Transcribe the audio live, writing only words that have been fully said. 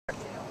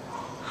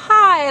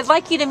Hi, I'd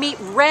like you to meet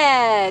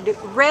Red.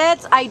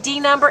 Red's ID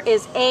number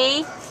is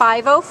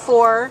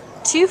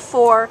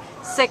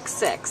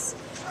A5042466.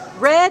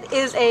 Red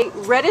is a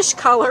reddish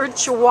colored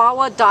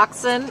Chihuahua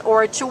Dachshund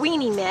or a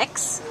Chiweenie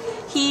mix.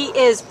 He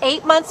is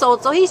 8 months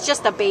old, so he's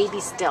just a baby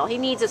still. He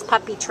needs his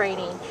puppy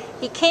training.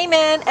 He came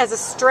in as a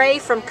stray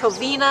from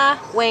Covina,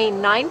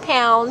 weighing 9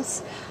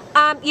 pounds.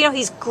 You know,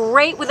 he's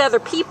great with other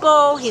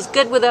people. He's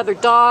good with other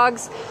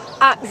dogs.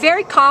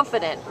 Very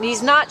confident.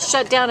 He's not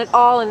shut down at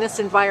all in this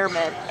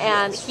environment,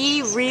 and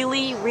he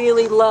really,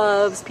 really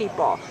loves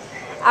people.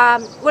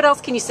 What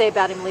else can you say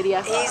about him,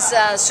 Lydia? He's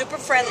super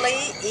friendly.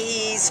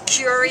 He's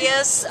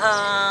curious.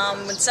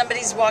 When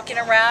somebody's walking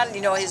around, you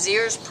know, his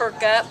ears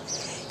perk up.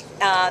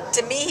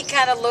 To me, he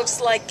kind of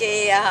looks like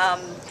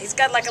he's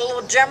got like a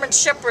little German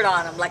Shepherd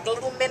on him, like a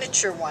little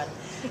miniature one.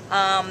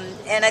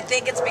 And I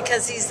think it's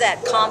because he's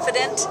that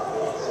confident.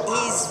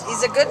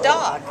 He's a good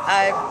dog.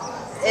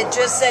 It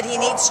just said he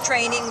needs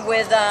training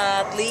with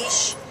a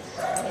leash.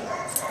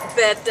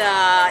 But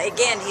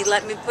again, he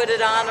let me put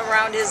it on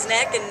around his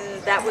neck,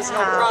 and that was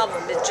no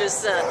problem. It's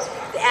just the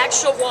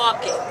actual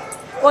walking.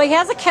 Well, he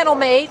has a kennel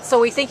mate, so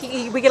we think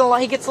he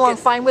gets along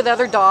fine with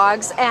other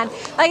dogs. And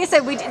like I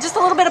said, just a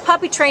little bit of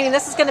puppy training.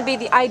 This is going to be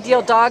the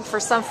ideal dog for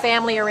some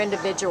family or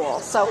individual.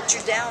 So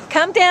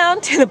come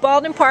down to the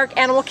Baldwin Park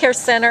Animal Care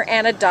Center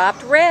and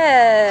adopt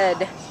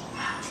Red.